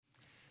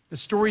The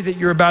story that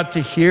you're about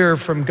to hear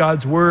from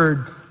God's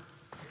word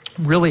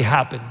really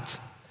happened.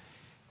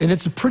 And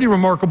it's a pretty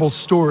remarkable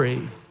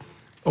story.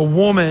 A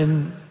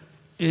woman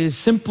is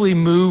simply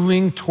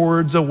moving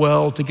towards a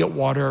well to get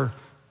water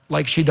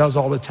like she does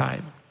all the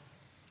time.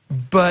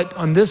 But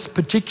on this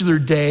particular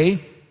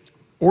day,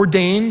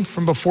 ordained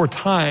from before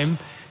time,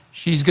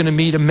 she's going to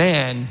meet a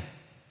man,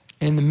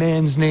 and the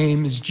man's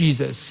name is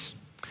Jesus.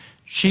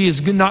 She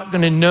is not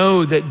going to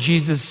know that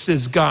Jesus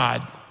is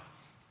God.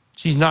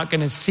 She's not going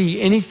to see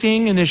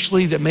anything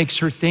initially that makes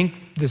her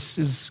think this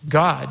is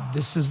God.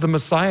 This is the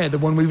Messiah, the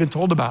one we've been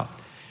told about.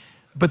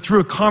 But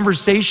through a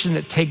conversation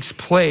that takes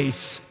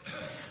place,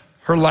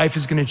 her life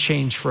is going to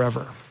change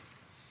forever.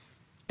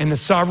 And the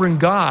sovereign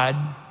God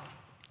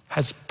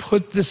has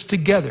put this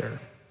together,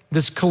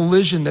 this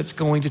collision that's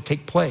going to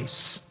take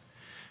place.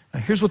 Now,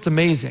 here's what's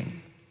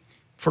amazing.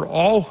 For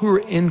all who are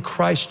in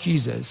Christ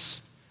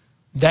Jesus,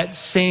 that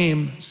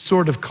same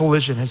sort of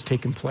collision has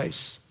taken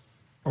place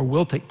or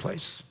will take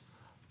place.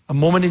 A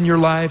moment in your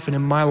life and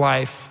in my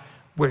life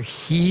where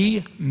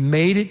he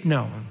made it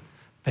known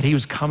that he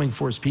was coming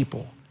for his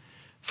people.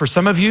 For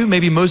some of you,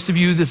 maybe most of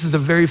you, this is a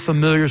very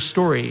familiar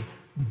story.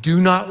 Do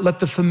not let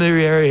the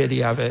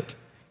familiarity of it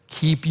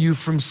keep you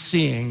from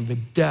seeing the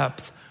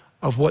depth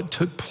of what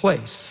took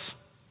place.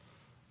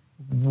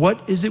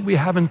 What is it we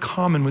have in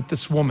common with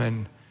this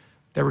woman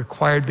that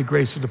required the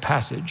grace of the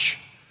passage?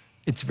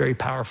 It's very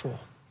powerful.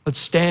 Let's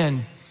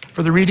stand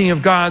for the reading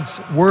of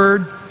God's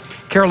word.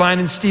 Caroline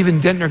and Stephen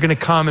Denton are going to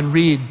come and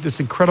read this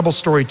incredible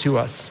story to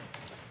us.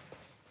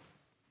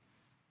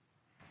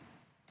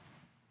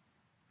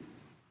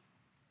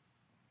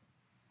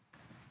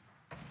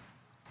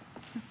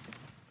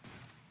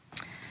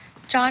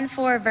 John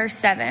 4, verse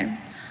 7.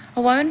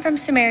 A woman from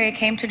Samaria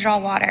came to draw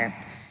water.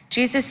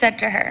 Jesus said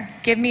to her,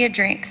 "Give me a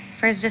drink,"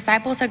 for his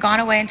disciples had gone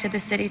away into the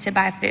city to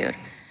buy food.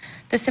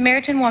 The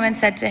Samaritan woman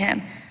said to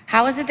him,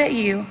 "How is it that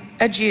you,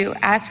 a Jew,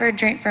 ask for a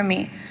drink from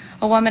me,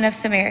 a woman of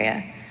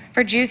Samaria?"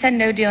 For Jews had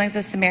no dealings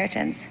with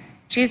Samaritans.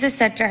 Jesus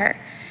said to her,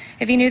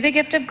 "If you knew the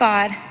gift of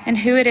God and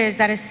who it is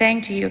that is saying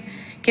to you,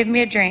 'Give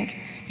me a drink,'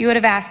 you would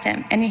have asked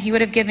him, and he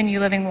would have given you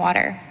living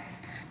water."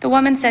 The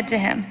woman said to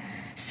him,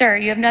 "Sir,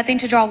 you have nothing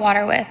to draw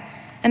water with,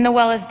 and the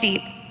well is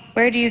deep.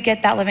 Where do you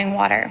get that living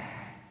water?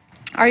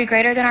 Are you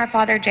greater than our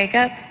father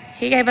Jacob?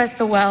 He gave us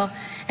the well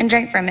and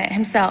drank from it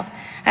himself,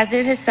 as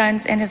did his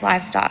sons and his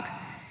livestock."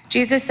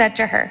 Jesus said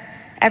to her,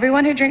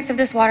 "Everyone who drinks of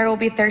this water will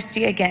be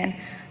thirsty again,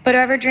 but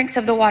whoever drinks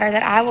of the water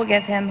that I will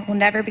give him will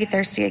never be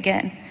thirsty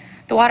again.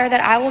 The water that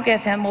I will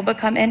give him will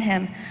become in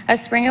him a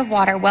spring of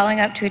water welling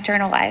up to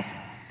eternal life."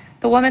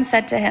 The woman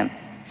said to him,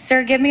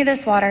 "Sir, give me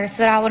this water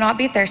so that I will not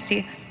be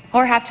thirsty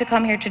or have to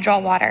come here to draw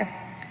water."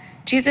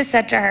 Jesus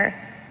said to her,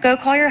 "Go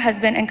call your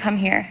husband and come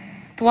here."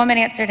 The woman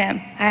answered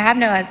him, "I have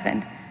no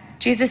husband."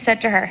 Jesus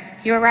said to her,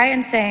 "You are right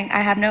in saying,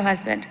 'I have no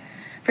husband,'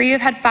 for you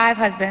have had 5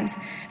 husbands,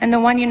 and the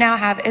one you now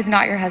have is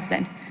not your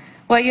husband.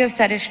 What you have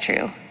said is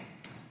true."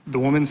 The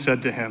woman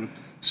said to him,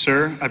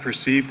 "Sir, I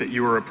perceive that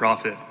you are a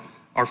prophet.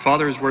 Our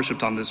fathers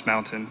worshipped on this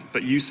mountain,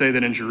 but you say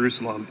that in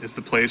Jerusalem is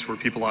the place where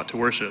people ought to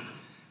worship."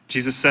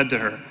 Jesus said to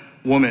her,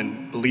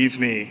 "Woman, believe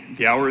me,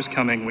 the hour is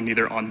coming when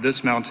neither on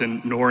this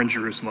mountain nor in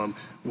Jerusalem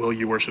will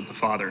you worship the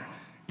Father.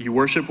 You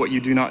worship what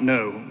you do not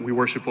know, we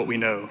worship what we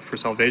know, for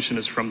salvation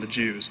is from the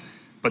Jews.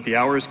 But the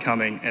hour is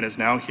coming and is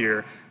now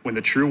here when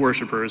the true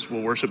worshipers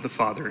will worship the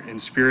Father in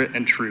spirit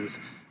and truth,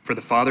 for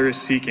the Father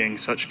is seeking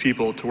such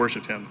people to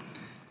worship him.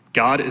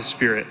 God is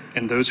spirit,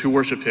 and those who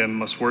worship him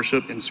must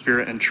worship in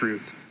spirit and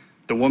truth."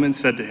 The woman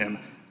said to him,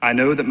 "I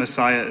know that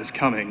Messiah is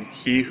coming,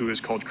 he who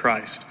is called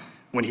Christ.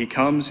 When he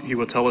comes, he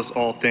will tell us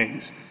all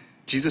things."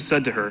 Jesus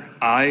said to her,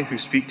 "I who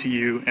speak to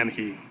you am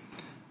he."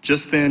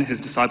 Just then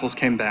his disciples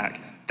came back.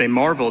 They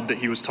marveled that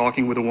he was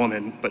talking with a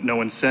woman, but no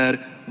one said,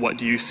 "What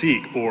do you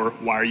seek?" or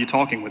 "Why are you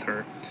talking with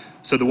her?"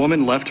 So the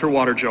woman left her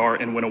water jar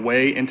and went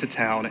away into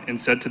town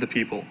and said to the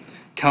people,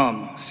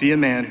 "Come, see a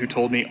man who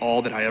told me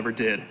all that I ever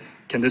did.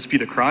 Can this be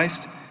the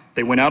Christ?"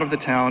 They went out of the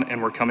town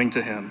and were coming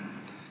to him.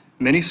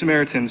 Many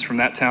Samaritans from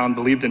that town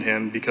believed in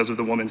him because of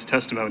the woman's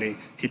testimony,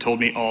 "He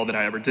told me all that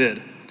I ever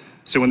did."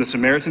 So when the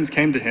Samaritans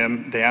came to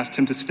him, they asked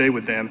him to stay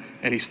with them,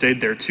 and he stayed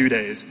there 2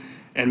 days.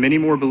 And many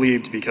more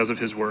believed because of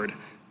his word.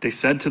 They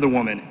said to the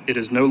woman, "It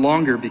is no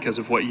longer because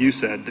of what you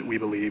said that we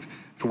believe,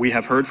 for we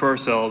have heard for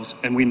ourselves,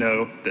 and we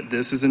know that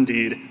this is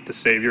indeed the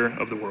Savior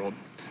of the world."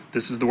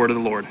 This is the word of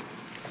the Lord.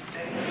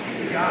 Thanks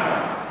be to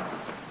God.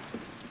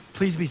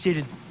 Please be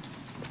seated.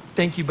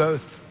 Thank you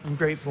both. I'm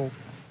grateful.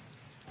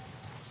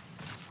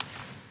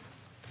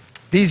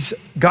 These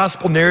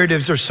gospel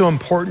narratives are so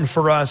important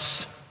for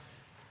us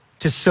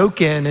to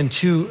soak in and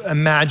to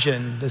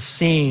imagine the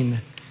scene.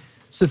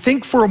 So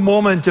think for a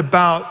moment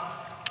about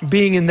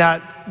being in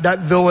that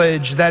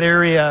village, that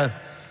area,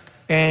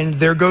 and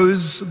there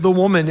goes the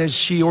woman as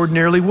she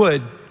ordinarily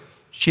would.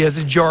 She has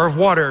a jar of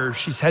water.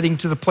 She's heading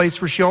to the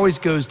place where she always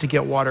goes to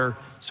get water.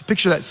 So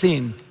picture that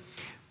scene.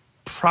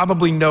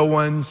 Probably no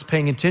one's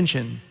paying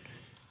attention.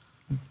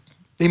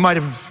 They might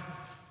have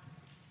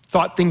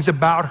thought things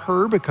about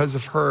her because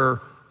of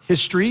her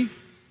history.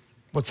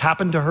 what's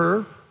happened to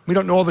her. We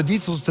don't know all the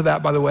details to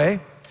that, by the way,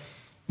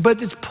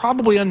 but it's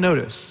probably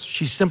unnoticed.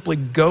 She's simply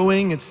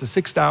going, it's the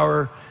 6th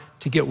hour,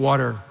 to get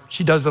water.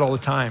 She does it all the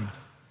time.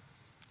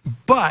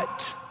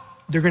 But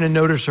they're gonna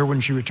notice her when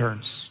she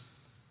returns.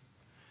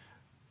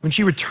 When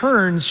she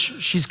returns,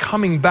 she's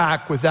coming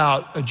back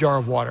without a jar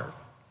of water.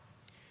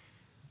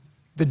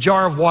 The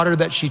jar of water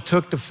that she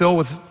took to fill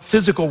with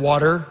physical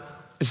water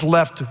is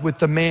left with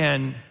the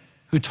man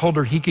who told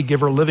her he could give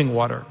her living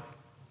water.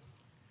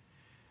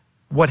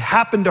 What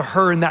happened to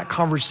her in that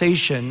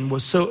conversation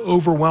was so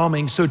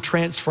overwhelming, so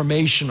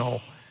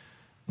transformational,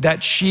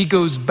 that she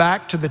goes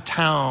back to the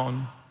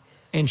town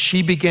and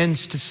she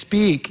begins to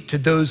speak to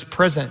those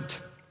present.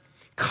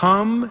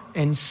 Come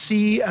and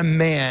see a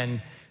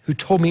man who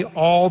told me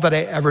all that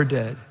I ever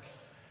did.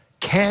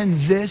 Can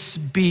this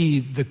be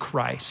the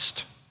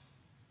Christ?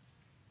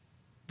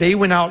 They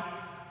went out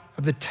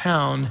of the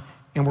town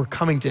and were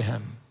coming to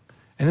him.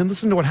 And then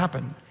listen to what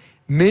happened.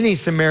 Many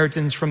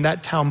Samaritans from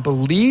that town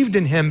believed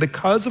in him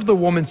because of the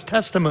woman's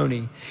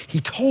testimony. He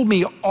told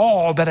me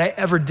all that I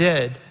ever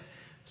did.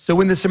 So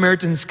when the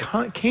Samaritans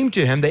came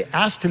to him, they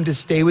asked him to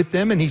stay with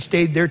them, and he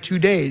stayed there 2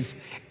 days.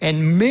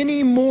 And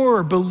many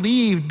more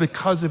believed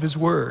because of his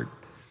word.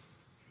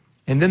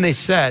 And then they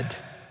said,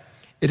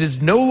 it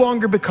is no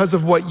longer because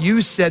of what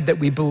you said that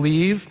we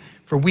believe,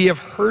 for we have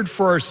heard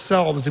for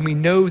ourselves, and we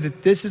know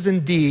that this is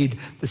indeed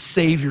the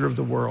Savior of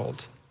the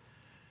world.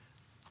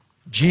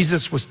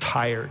 Jesus was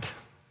tired.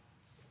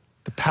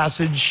 The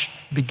passage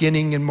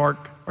beginning in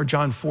Mark or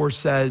John 4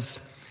 says,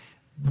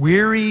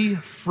 weary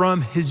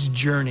from his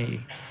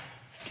journey,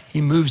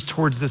 he moves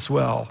towards this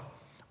well.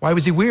 Why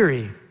was he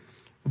weary?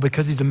 Well,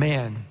 because he's a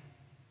man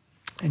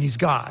and he's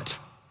God.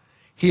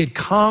 He had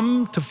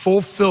come to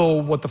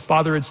fulfill what the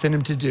Father had sent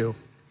him to do,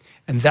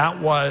 and that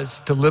was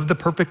to live the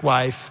perfect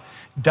life,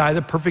 die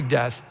the perfect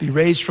death, be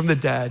raised from the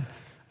dead,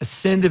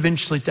 ascend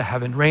eventually to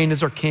heaven, reign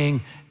as our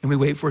King, and we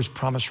wait for his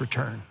promised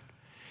return.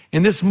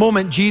 In this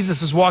moment,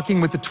 Jesus is walking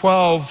with the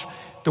 12.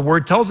 The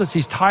word tells us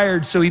he's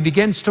tired, so he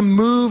begins to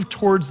move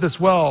towards this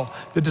well.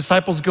 The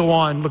disciples go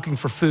on looking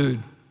for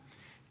food.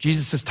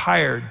 Jesus is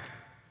tired,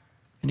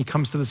 and he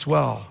comes to this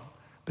well.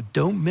 But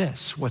don't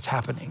miss what's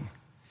happening.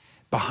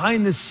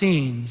 Behind the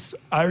scenes,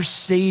 our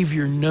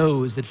Savior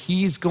knows that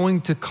he's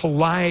going to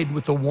collide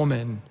with a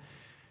woman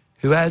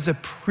who has a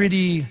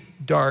pretty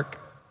dark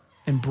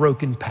and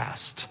broken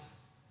past.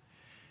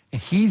 And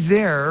he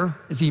there,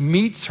 as he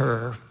meets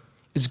her,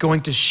 is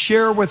going to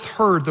share with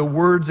her the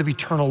words of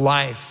eternal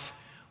life,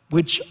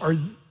 which are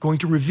going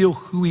to reveal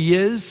who he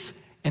is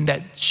and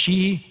that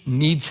she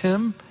needs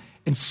him.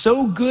 And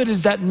so good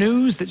is that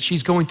news that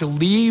she's going to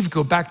leave,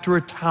 go back to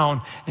her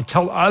town, and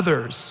tell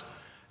others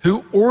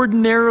who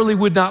ordinarily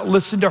would not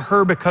listen to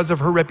her because of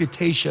her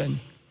reputation.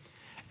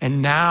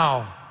 And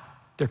now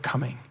they're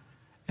coming,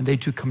 and they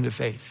too come to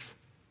faith.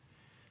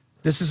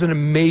 This is an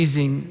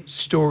amazing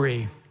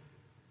story.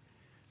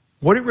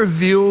 What it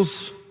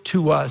reveals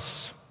to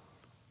us,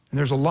 and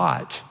there's a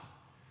lot,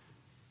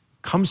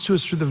 comes to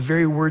us through the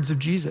very words of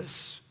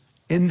Jesus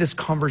in this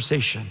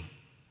conversation.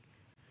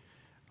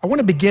 I want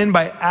to begin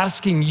by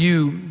asking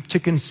you to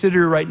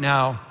consider right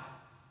now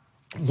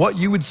what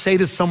you would say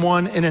to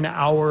someone in an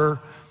hour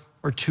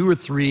or 2 or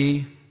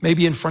 3,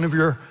 maybe in front of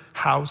your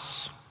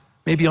house,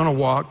 maybe on a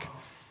walk.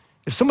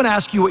 If someone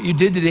asked you what you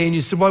did today and you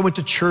said, well, I went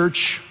to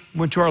church,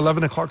 went to our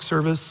 11 o'clock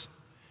service,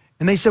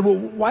 and they said, well,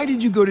 why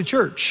did you go to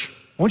church?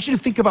 I want you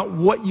to think about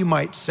what you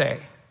might say.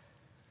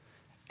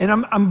 And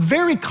I'm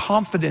very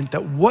confident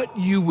that what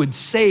you would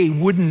say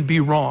wouldn't be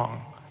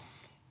wrong.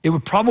 It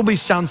would probably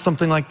sound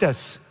something like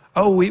this.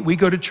 Oh, we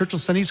go to church on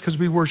Sundays because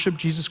we worship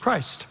Jesus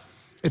Christ.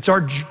 It's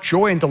our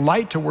joy and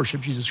delight to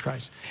worship Jesus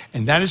Christ.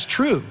 And that is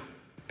true.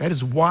 That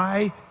is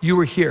why you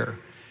are here.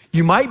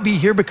 You might be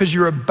here because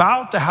you're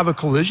about to have a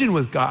collision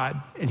with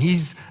God, and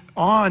he's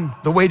on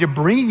the way to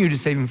bringing you to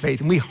saving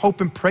faith. And we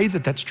hope and pray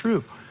that that's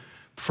true.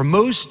 For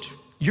most,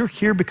 you're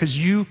here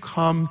because you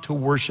come to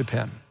worship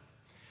him.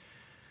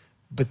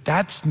 But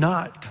that's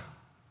not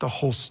the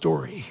whole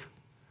story.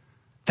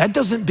 That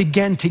doesn't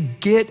begin to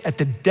get at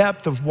the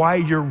depth of why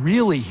you're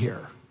really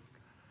here.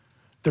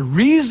 The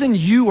reason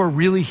you are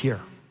really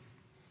here,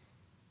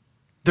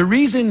 the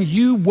reason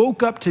you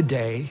woke up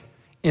today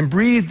and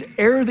breathed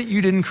air that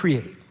you didn't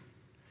create,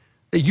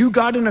 that you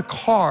got in a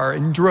car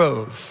and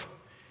drove,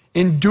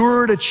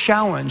 endured a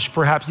challenge,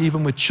 perhaps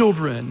even with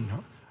children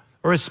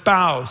or a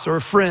spouse or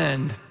a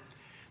friend,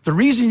 the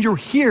reason you're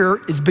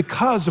here is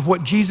because of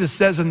what Jesus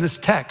says in this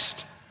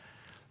text,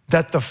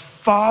 that the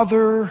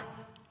Father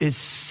is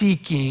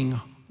seeking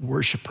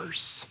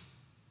worshipers.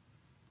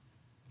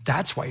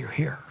 That's why you're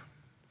here.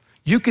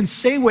 You can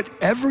say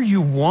whatever you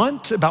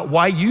want about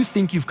why you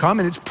think you've come,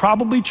 and it's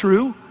probably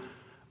true,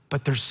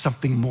 but there's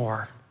something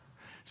more.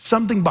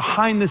 Something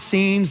behind the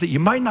scenes that you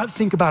might not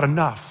think about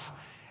enough,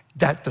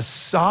 that the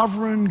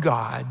sovereign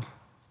God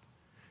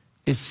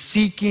is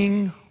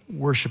seeking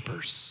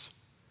worshipers.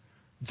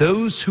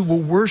 Those who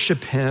will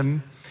worship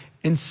him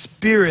in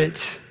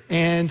spirit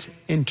and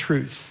in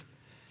truth.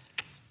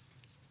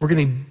 We're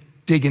going to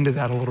dig into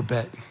that a little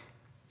bit.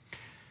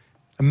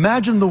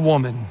 Imagine the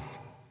woman.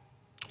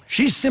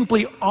 She's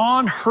simply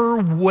on her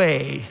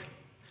way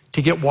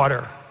to get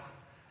water.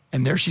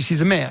 And there she sees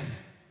a man.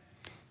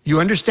 You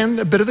understand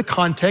a bit of the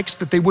context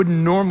that they wouldn't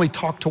normally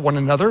talk to one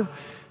another,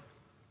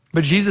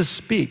 but Jesus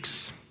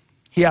speaks.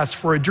 He asks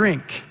for a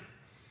drink.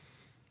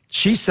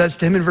 She says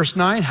to him in verse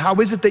 9, how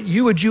is it that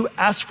you, a Jew,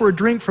 ask for a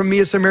drink from me,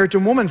 a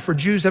Samaritan woman? For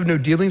Jews have no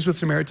dealings with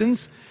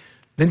Samaritans.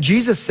 Then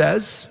Jesus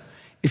says,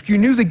 if you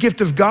knew the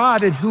gift of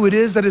God and who it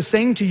is that is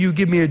saying to you,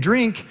 give me a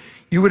drink,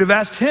 you would have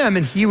asked him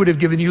and he would have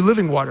given you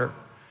living water.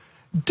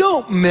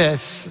 Don't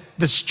miss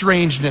the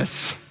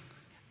strangeness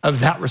of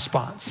that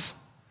response.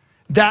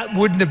 That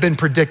wouldn't have been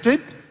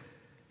predicted.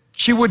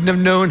 She wouldn't have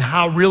known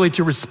how really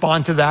to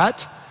respond to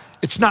that.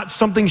 It's not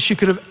something she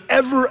could have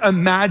ever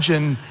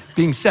imagined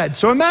being said.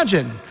 So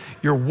imagine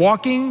you're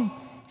walking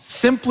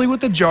simply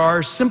with a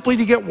jar, simply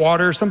to get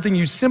water, something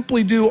you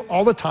simply do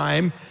all the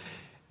time.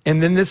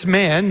 And then this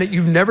man that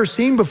you've never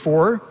seen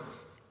before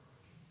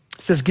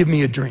says, give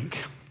me a drink.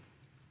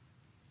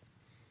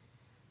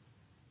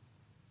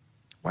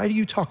 Why do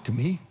you talk to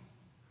me?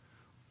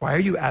 Why are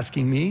you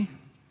asking me?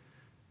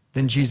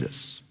 Then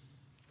Jesus,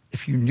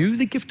 if you knew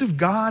the gift of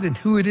God and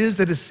who it is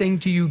that is saying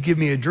to you, give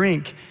me a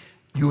drink,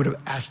 you would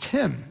have asked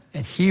him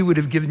and he would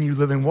have given you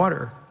living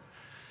water.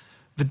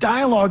 The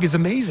dialogue is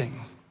amazing.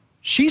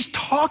 She's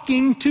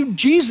talking to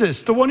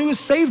Jesus, the one who has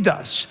saved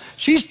us.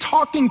 She's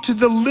talking to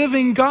the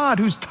living God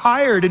who's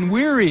tired and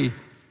weary.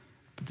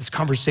 But this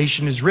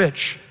conversation is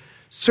rich.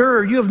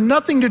 Sir, you have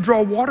nothing to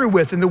draw water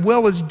with and the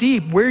well is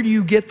deep. Where do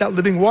you get that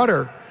living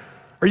water?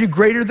 Are you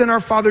greater than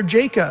our father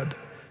Jacob?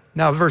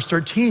 Now, verse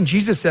 13,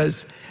 Jesus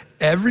says,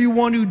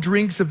 everyone who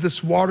drinks of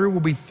this water will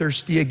be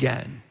thirsty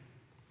again.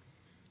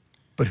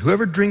 But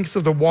whoever drinks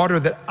of the water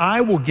that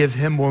I will give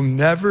him will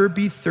never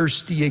be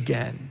thirsty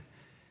again.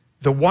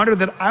 The water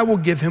that I will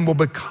give him will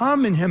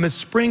become in him a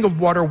spring of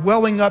water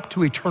welling up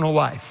to eternal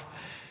life.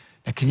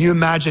 Now, can you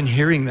imagine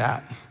hearing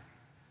that?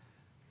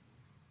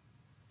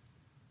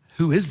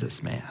 Who is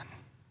this man?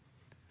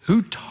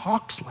 Who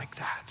talks like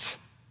that?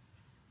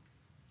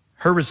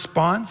 Her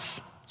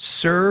response,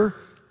 sir,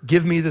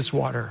 give me this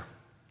water.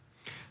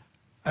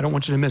 I don't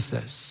want you to miss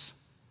this.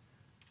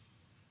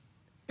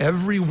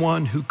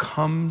 Everyone who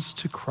comes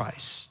to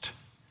Christ,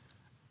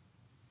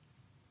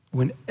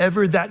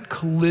 whenever that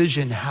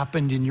collision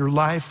happened in your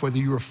life, whether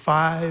you were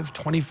 5,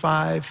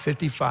 25,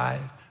 55,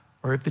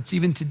 or if it's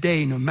even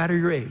today, no matter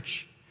your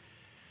age,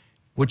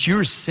 what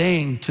you're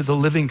saying to the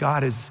living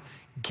God is,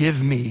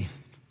 give me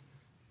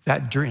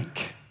that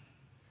drink.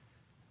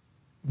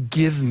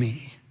 Give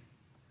me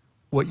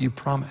what you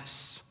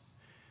promise.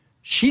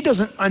 She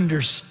doesn't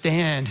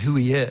understand who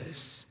he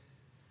is.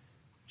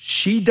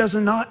 She does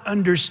not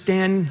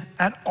understand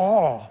at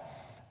all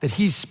that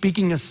he's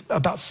speaking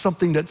about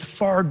something that's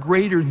far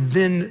greater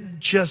than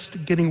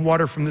just getting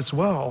water from this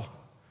well.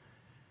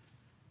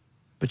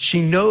 But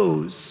she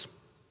knows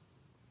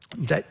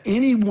that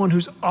anyone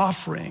who's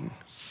offering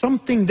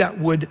something that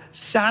would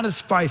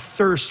satisfy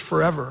thirst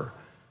forever,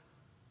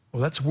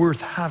 well, that's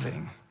worth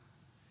having.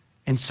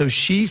 And so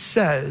she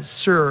says,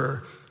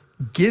 sir,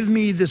 give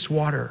me this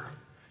water.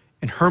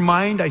 In her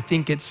mind, I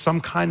think it's some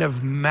kind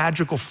of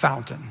magical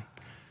fountain.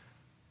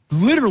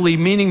 Literally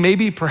meaning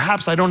maybe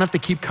perhaps I don't have to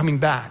keep coming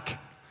back.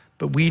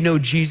 But we know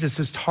Jesus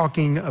is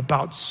talking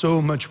about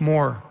so much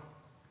more.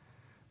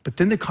 But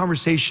then the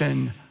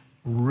conversation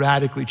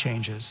radically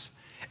changes.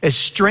 As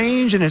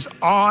strange and as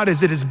odd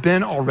as it has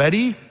been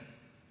already,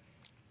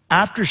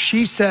 after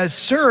she says,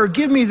 sir,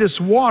 give me this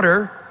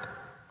water,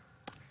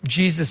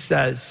 Jesus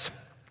says,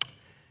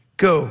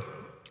 go,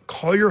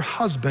 call your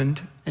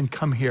husband and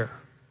come here.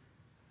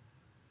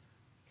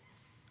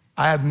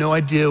 I have no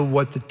idea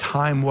what the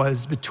time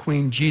was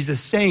between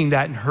Jesus saying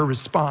that and her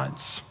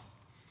response.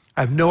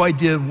 I have no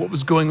idea what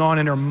was going on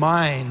in her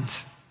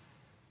mind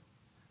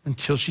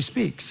until she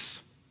speaks.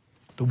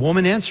 The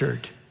woman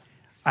answered,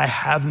 I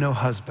have no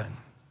husband.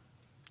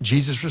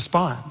 Jesus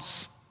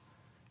responds,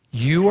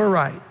 you are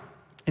right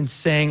in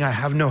saying I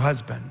have no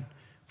husband,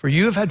 for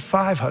you have had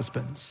 5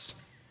 husbands,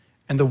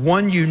 and the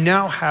one you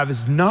now have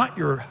is not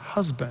your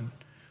husband.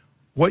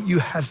 What you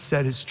have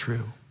said is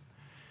true.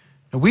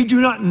 Now, we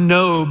do not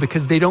know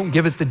because they don't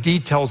give us the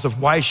details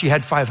of why she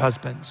had 5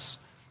 husbands.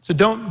 So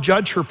don't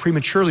judge her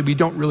prematurely. We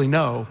don't really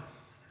know.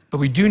 But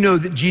we do know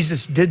that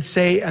Jesus did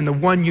say, and the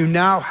one you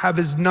now have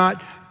is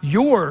not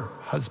your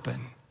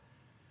husband.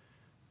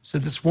 So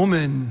this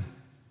woman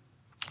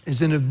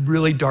is in a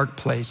really dark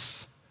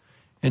place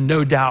and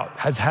no doubt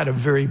has had a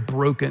very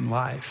broken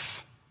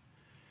life.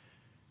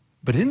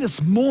 But in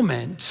this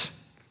moment,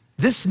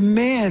 this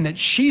man that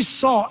she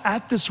saw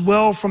at this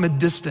well from a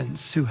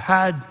distance, who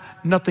had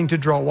nothing to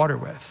draw water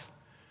with,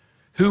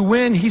 who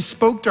when he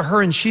spoke to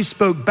her and she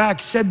spoke back,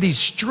 said these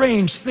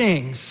strange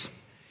things,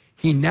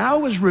 he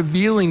now is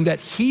revealing that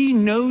he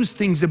knows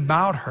things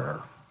about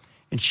her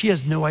and she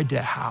has no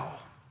idea how.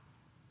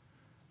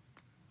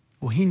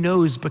 Well, he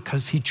knows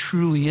because he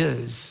truly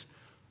is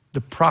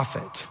the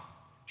prophet.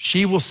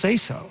 She will say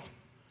so,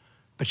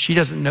 but she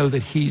doesn't know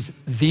that he's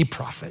the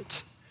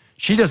prophet.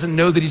 She doesn't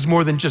know that he's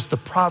more than just the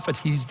prophet,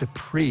 he's the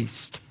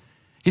priest.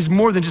 He's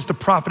more than just the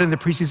prophet and the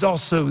priest, he's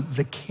also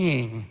the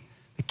King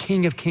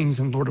of kings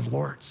and Lord of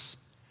lords.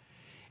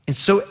 And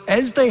so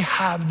as they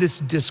have this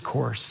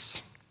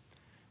discourse,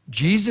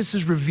 Jesus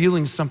is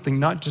revealing something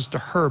not just to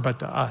her, but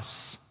to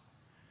us.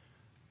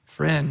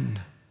 Friend,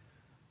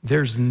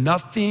 there's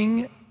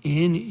nothing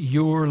in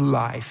your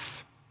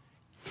life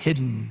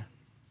hidden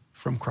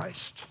from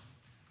Christ.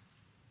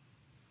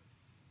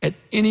 At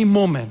any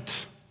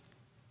moment,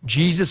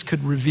 Jesus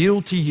could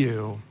reveal to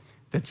you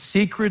that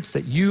secrets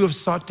that you have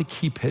sought to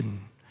keep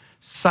hidden,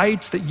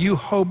 sights that you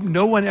hope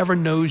no one ever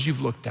knows you've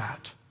looked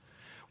at,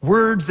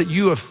 words that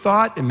you have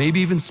thought and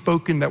maybe even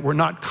spoken that were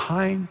not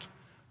kind,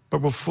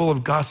 but were full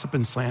of gossip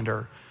and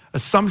slander,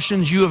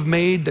 assumptions you have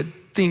made that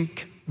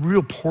think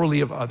real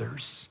poorly of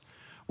others,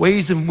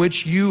 ways in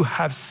which you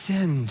have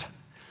sinned.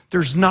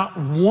 There's not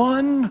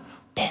one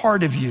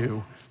part of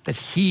you that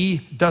he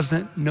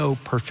doesn't know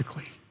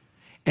perfectly.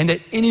 And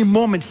at any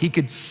moment, he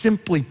could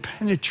simply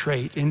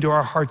penetrate into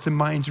our hearts and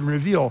minds and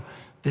reveal,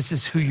 this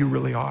is who you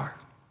really are.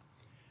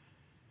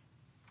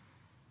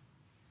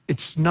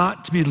 It's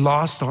not to be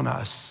lost on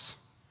us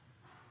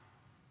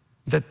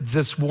that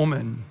this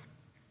woman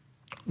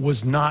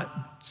was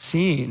not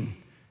seen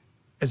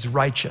as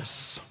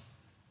righteous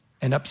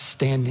and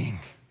upstanding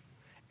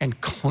and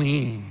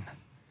clean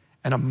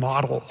and a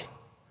model.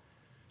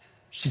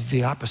 She's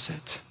the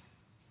opposite.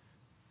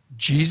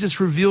 Jesus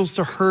reveals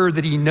to her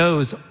that he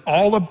knows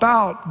all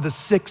about the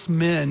 6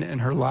 men in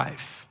her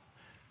life,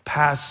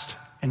 past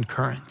and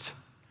current.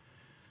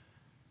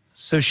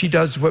 So she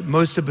does what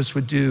most of us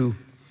would do.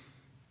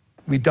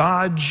 We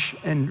dodge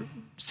and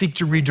seek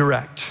to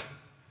redirect.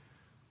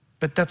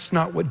 But that's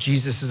not what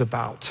Jesus is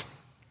about.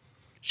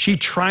 She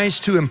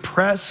tries to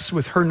impress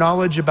with her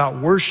knowledge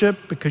about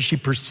worship because she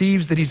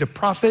perceives that he's a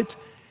prophet.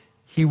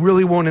 He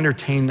really won't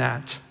entertain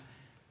that.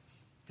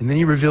 And then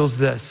he reveals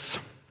this.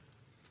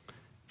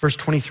 Verse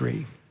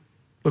 23,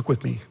 look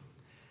with me.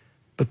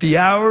 But the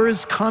hour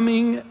is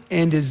coming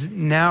and is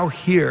now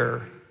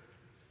here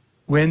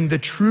when the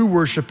true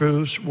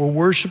worshipers will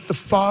worship the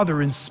Father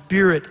in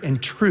spirit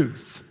and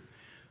truth.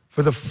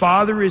 For the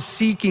Father is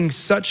seeking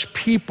such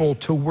people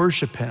to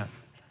worship him.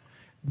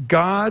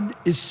 God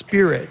is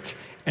spirit,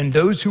 and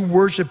those who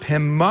worship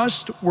him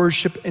must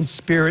worship in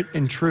spirit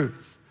and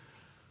truth.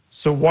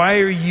 So why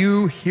are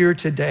you here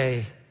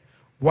today?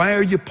 Why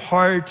are you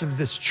part of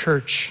this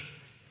church?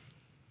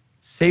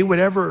 Say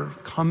whatever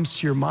comes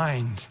to your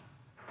mind,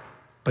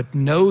 but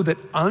know that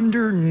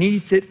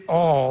underneath it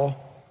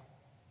all,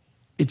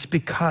 it's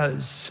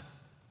because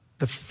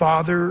the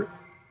Father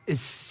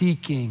is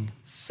seeking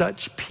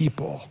such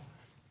people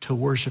to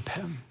worship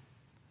him.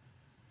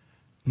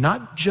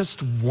 Not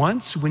just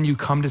once when you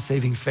come to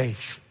saving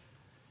faith.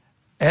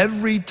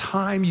 Every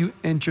time you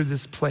enter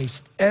this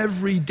place,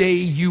 every day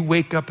you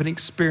wake up and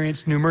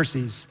experience new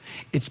mercies,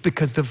 it's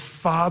because the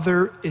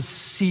Father is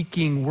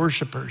seeking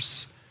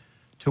worshipers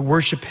to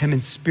worship him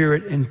in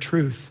spirit and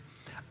truth.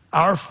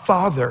 Our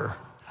Father,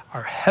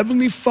 our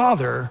Heavenly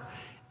Father,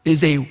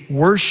 is a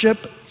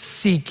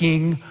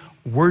worship-seeking,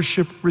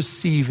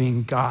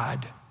 worship-receiving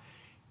God.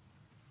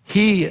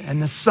 He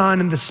and the Son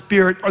and the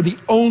Spirit are the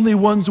only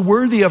ones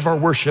worthy of our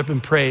worship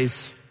and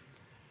praise.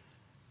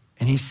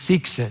 And he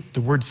seeks it. The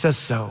word says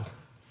so.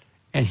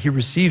 And he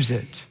receives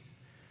it.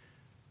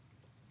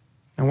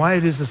 And why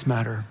does this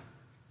matter?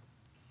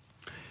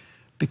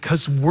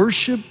 Because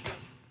worship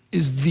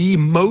is the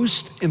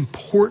most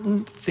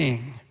important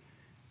thing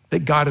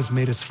that God has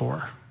made us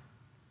for.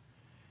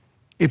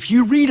 If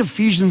you read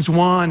Ephesians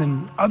 1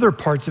 and other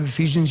parts of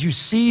Ephesians, you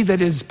see that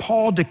as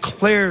Paul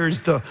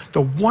declares the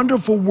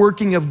wonderful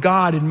working of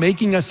God in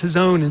making us his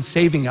own and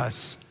saving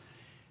us,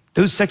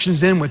 those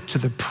sections end with to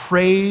the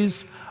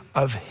praise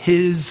of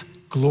his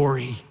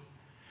glory.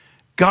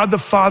 God the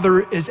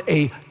Father is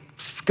a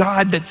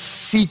God that's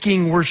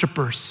seeking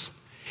worshipers.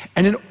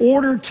 And in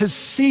order to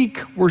seek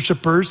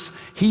worshipers,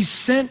 he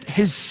sent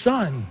his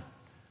Son.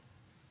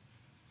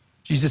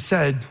 Jesus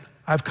said,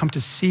 I've come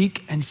to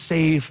seek and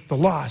save the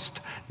lost.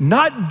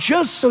 Not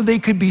just so they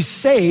could be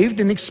saved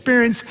and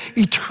experience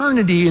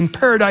eternity in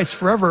paradise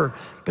forever,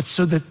 but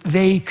so that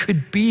they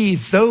could be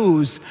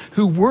those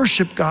who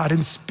worship God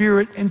in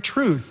spirit and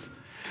truth.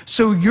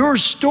 So your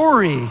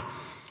story,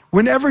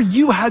 whenever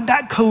you had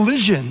that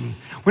collision,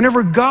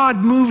 whenever God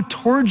moved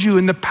towards you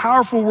in the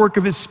powerful work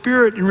of his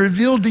Spirit and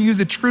revealed to you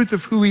the truth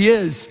of who he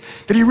is,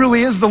 that he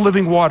really is the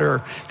living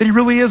water, that he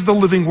really is the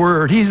living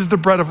word, he is the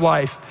bread of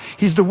life,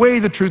 he's the way,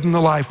 the truth, and the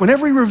life.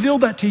 Whenever he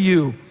revealed that to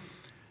you,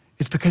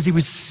 it's because he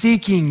was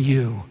seeking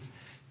you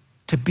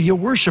to be a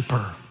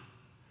worshiper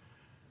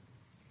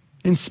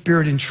in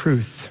spirit and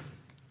truth.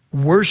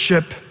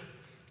 Worship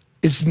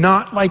is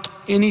not like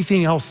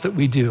anything else that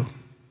we do.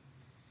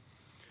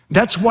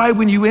 That's why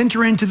when you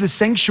enter into the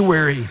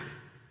sanctuary,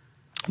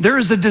 there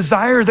is a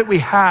desire that we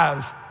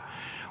have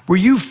where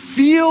you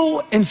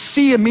feel and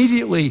see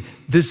immediately,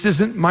 this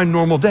isn't my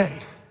normal day.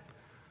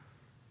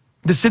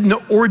 This isn't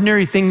the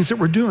ordinary things that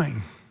we're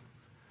doing.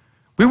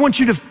 We want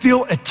you to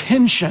feel a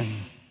tension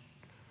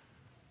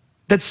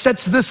that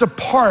sets this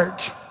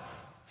apart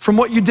from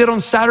what you did on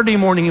Saturday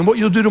morning and what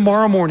you'll do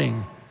tomorrow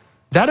morning.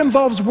 That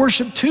involves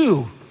worship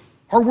too.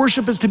 Our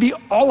worship is to be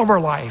all of our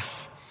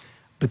life.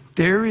 But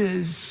there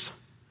is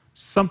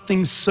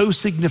something so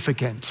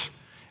significant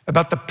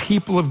about the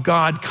people of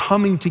God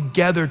coming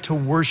together to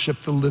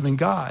worship the living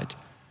God.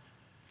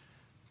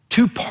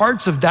 Two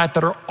parts of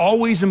that are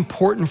always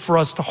important for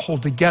us to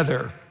hold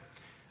together,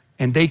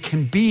 and they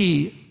can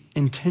be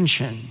in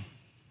tension.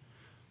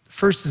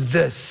 First is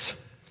this,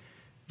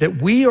 that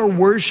we are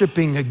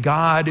worshiping a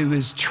God who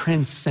is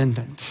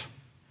transcendent.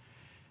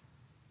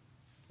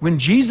 When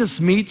Jesus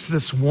meets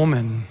this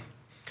woman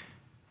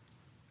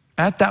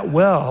at that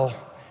well,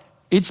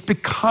 it's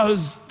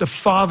because the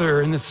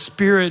Father and the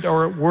Spirit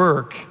are at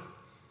work.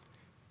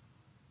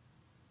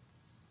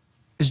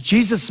 As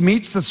Jesus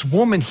meets this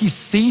woman, he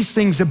sees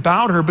things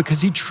about her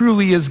because he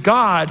truly is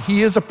God.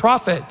 He is a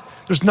prophet.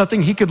 There's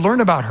nothing he could learn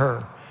about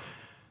her.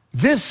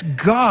 This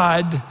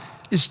God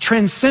is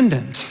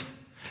transcendent.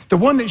 The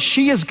one that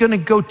she is going to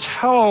go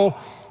tell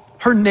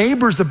her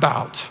neighbors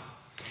about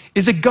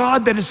is a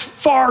God that is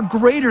far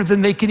greater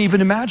than they can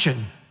even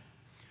imagine.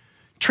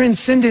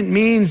 Transcendent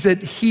means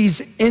that he's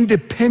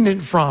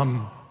independent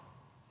from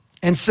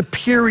and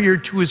superior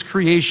to his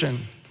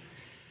creation.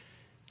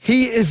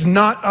 He is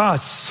not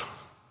us.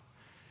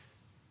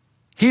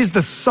 He is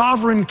the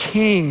sovereign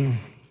king,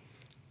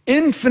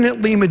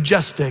 infinitely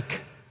majestic.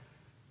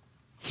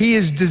 He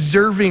is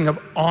deserving of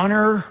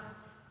honor,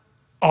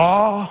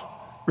 awe,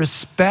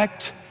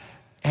 respect,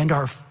 and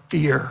our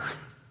fear.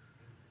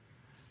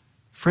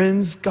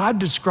 Friends, God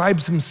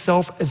describes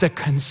himself as a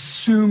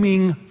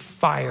consuming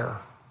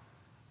fire.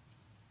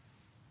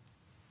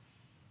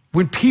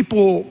 When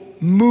people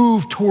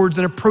move towards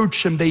and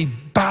approach him, they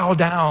bow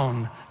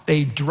down,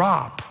 they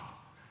drop.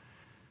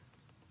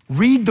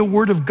 Read the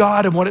word of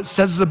God and what it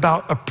says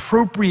about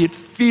appropriate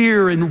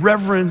fear and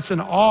reverence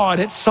and awe, and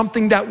it's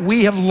something that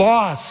we have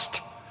lost.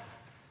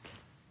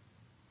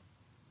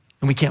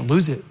 And we can't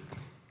lose it.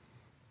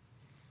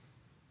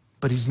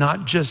 But he's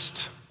not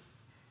just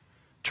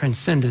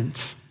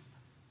transcendent,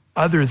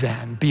 other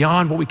than,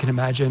 beyond what we can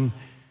imagine,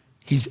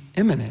 he's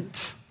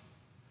immanent.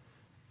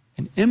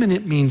 And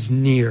immanent means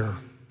near.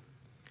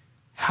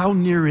 How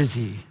near is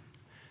he?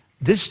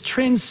 This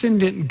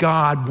transcendent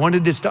God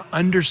wanted us to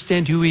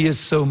understand who he is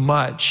so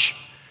much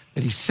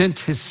that he sent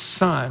his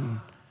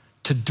son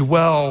to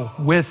dwell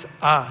with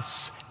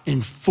us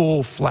in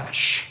full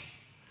flesh.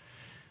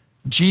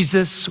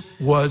 Jesus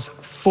was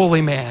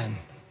fully man.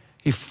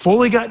 He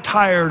fully got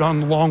tired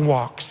on long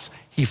walks.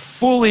 He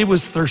fully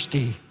was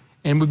thirsty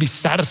and would be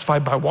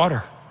satisfied by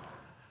water.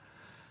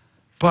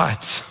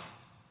 But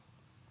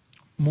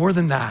more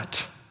than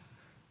that,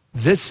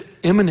 this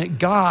immanent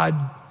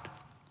God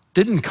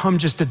didn't come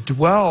just to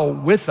dwell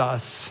with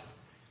us.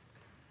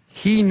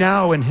 He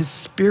now in his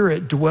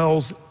spirit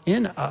dwells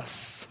in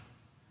us.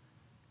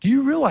 Do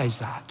you realize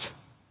that?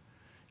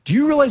 Do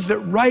you realize that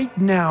right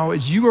now,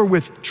 as you are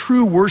with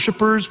true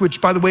worshipers,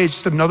 which by the way is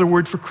just another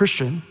word for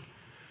Christian,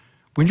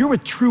 when you're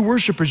with true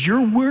worshipers,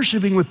 you're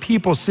worshiping with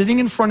people sitting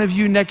in front of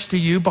you, next to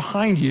you,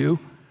 behind you,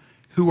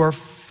 who are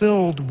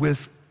filled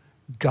with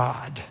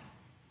God.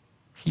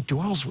 He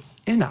dwells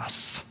in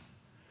us.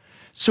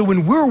 So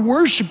when we're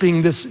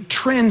worshiping this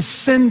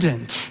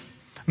transcendent,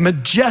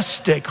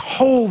 majestic,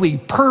 holy,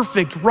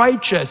 perfect,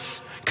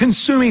 righteous,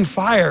 consuming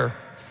fire,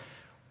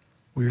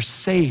 we're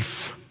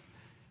safe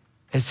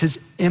as his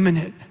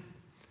immanent,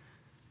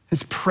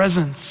 his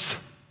presence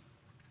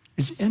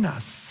is in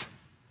us.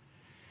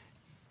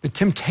 The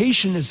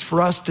temptation is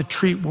for us to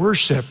treat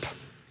worship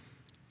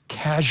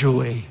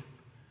casually,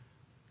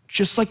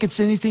 just like it's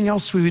anything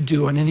else we would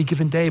do on any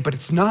given day, but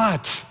it's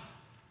not.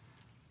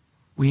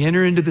 We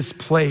enter into this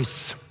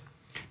place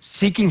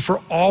seeking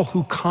for all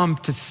who come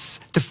to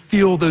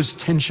feel those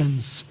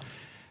tensions,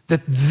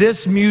 that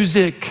this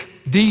music,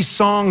 these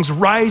songs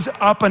rise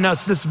up in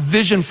us, this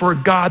vision for a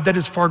God that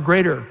is far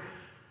greater,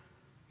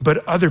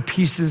 but other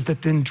pieces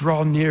that then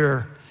draw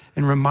near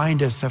and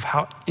remind us of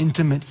how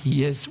intimate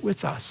he is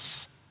with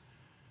us.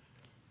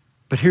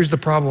 But here's the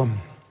problem.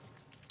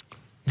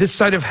 This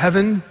side of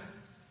heaven,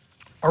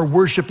 our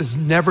worship is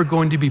never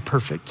going to be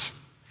perfect.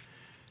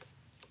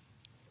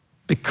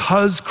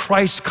 Because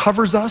Christ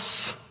covers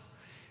us,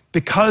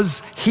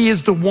 because he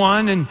is the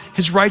one and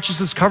his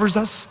righteousness covers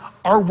us,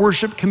 our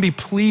worship can be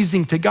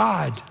pleasing to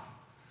God.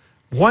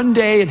 One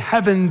day in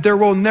heaven, there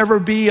will never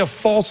be a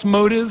false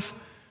motive.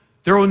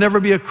 There will never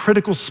be a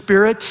critical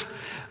spirit.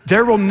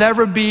 There will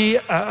never be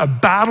a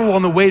battle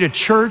on the way to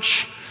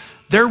church.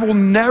 There will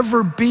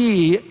never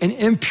be an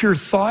impure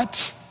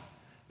thought.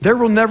 There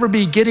will never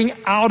be getting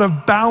out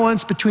of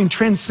balance between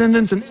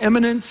transcendence and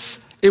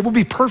immanence. It will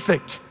be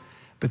perfect.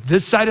 But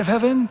this side of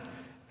heaven,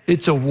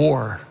 it's a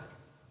war.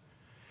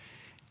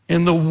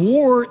 And the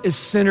war is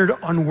centered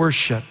on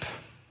worship,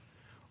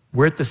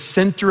 where at the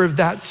center of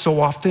that so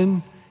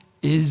often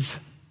is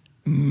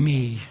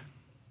me,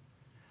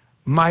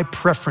 my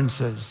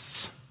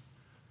preferences,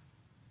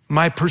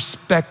 my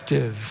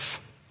perspective,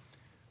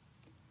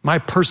 my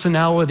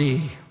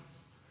personality,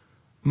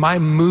 my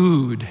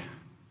mood,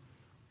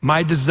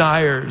 my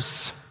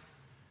desires,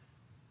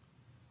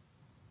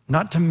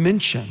 not to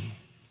mention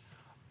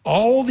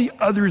all the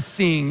other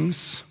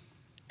things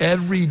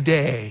every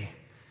day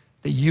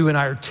that you and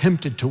I are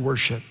tempted to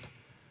worship,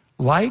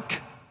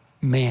 like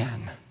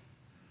man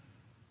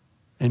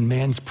and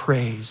man's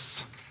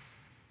praise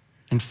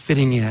and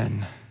fitting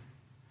in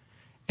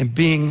and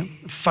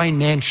being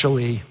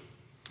financially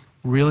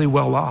really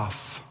well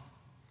off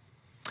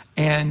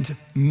and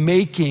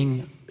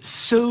making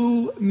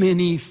so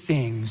many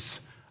things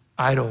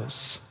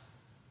idols.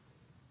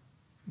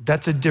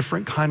 That's a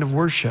different kind of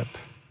worship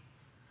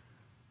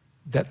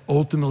that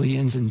ultimately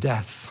ends in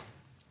death.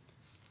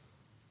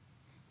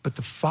 But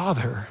the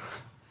Father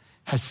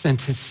has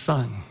sent his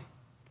Son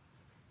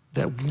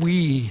that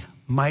we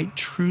might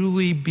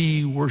truly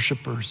be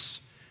worshipers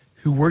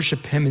who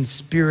worship him in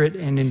spirit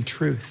and in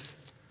truth.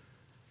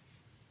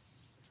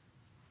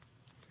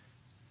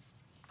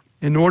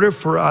 In order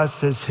for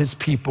us as his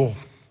people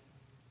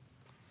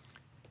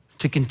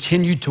to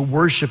continue to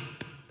worship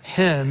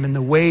him in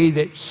the way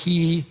that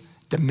he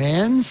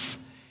demands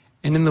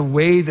and in the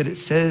way that it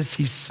says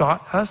he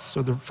sought us,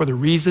 or for the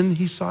reason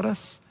he sought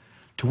us,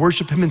 to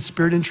worship him in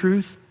spirit and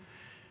truth,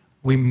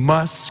 we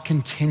must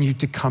continue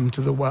to come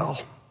to the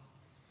well.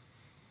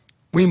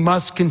 We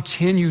must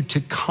continue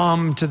to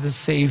come to the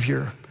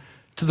Savior,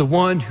 to the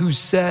one who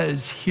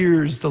says,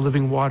 here's the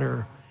living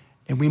water,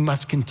 and we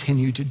must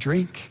continue to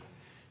drink,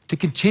 to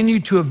continue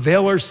to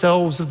avail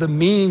ourselves of the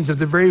means of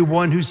the very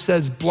one who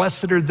says,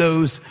 blessed are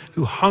those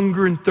who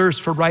hunger and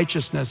thirst for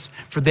righteousness,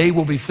 for they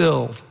will be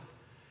filled.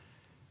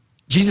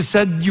 Jesus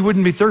said you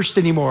wouldn't be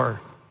thirsty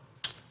anymore.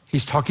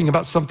 He's talking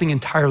about something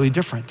entirely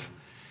different.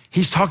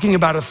 He's talking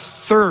about a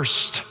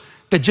thirst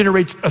that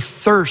generates a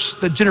thirst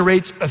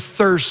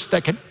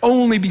that can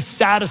only be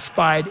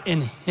satisfied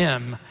in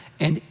him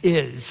and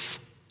is.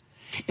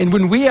 And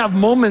when we have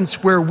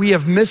moments where we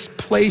have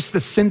misplaced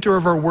the center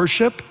of our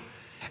worship,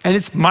 and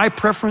it's my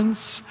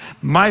preference,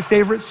 my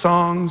favorite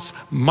songs,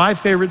 my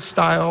favorite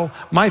style,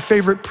 my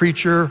favorite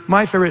preacher,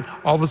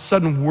 all of a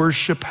sudden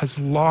worship has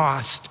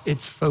lost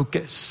its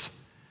focus.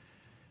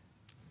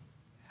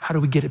 How do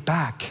we get it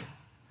back?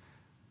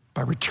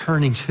 By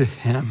returning to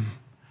him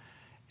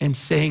and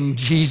saying,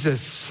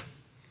 Jesus,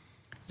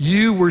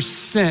 you were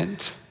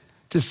sent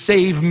to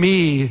save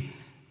me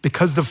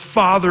because the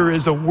Father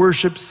is a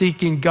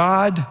worship-seeking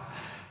God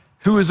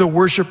who is a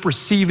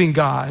worship-receiving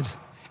God.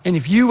 And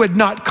if you had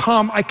not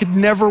come, I could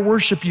never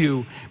worship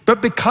you.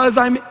 But because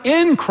I'm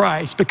in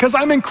Christ, because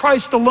I'm in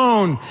Christ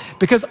alone,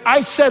 because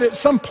I said at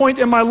some point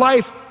in my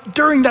life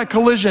during that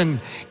collision,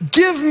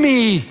 give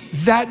me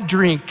that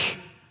drink.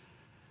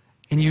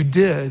 And you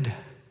did.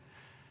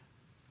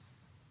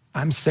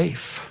 I'm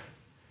safe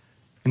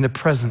in the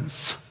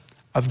presence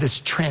of this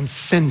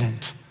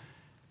transcendent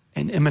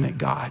and immanent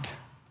God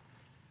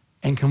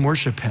and can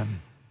worship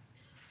him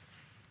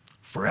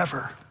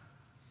forever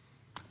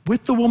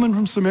with the woman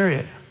from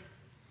Samaria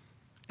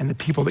and the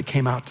people that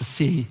came out to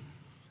see,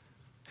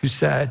 who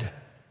said,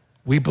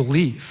 we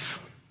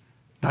believe,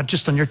 not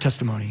just on your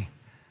testimony,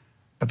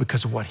 but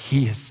because of what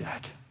he has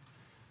said.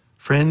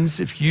 Friends,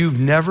 if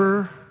you've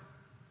never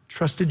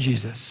trusted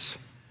Jesus,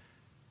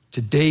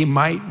 today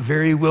might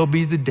very well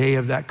be the day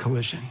of that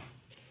collision.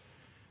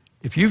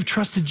 If you've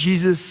trusted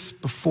Jesus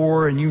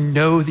before and you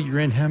know that you're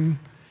in him,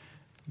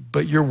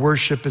 but your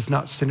worship is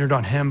not centered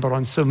on him, but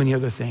on so many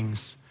other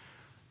things,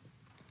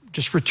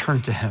 just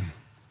return to him.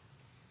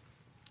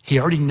 He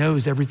already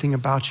knows everything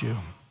about you.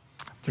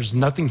 There's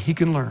nothing he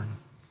can learn.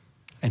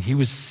 And he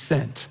was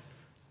sent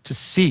to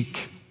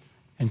seek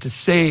and to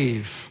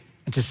save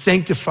and to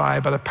sanctify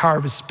by the power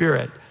of his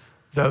Spirit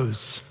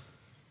those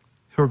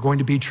who are going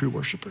to be true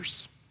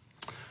worshipers.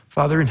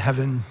 Father in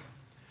heaven,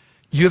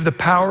 you have the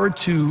power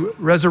to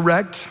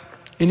resurrect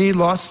any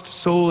lost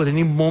soul at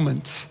any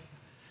moment.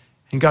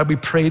 And God, we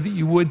pray that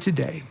you would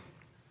today.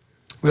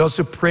 We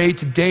also pray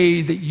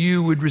today that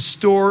you would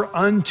restore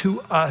unto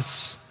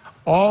us,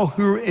 all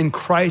who are in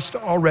Christ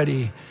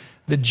already,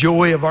 the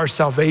joy of our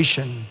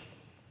salvation.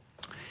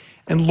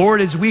 And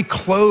Lord, as we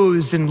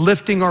close in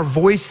lifting our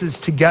voices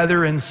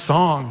together in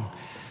song,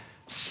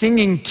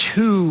 singing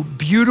two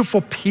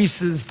beautiful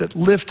pieces that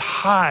lift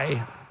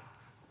high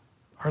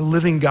our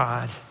living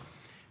God,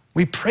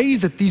 we pray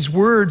that these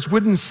words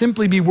wouldn't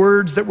simply be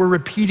words that we're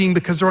repeating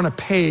because they're on a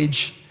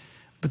page,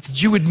 but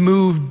that you would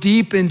move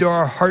deep into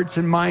our hearts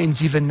and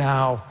minds even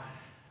now,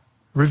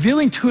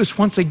 revealing to us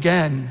once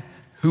again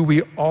who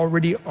we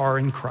already are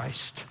in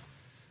Christ.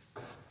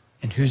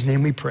 In whose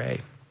name we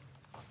pray,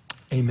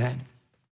 amen.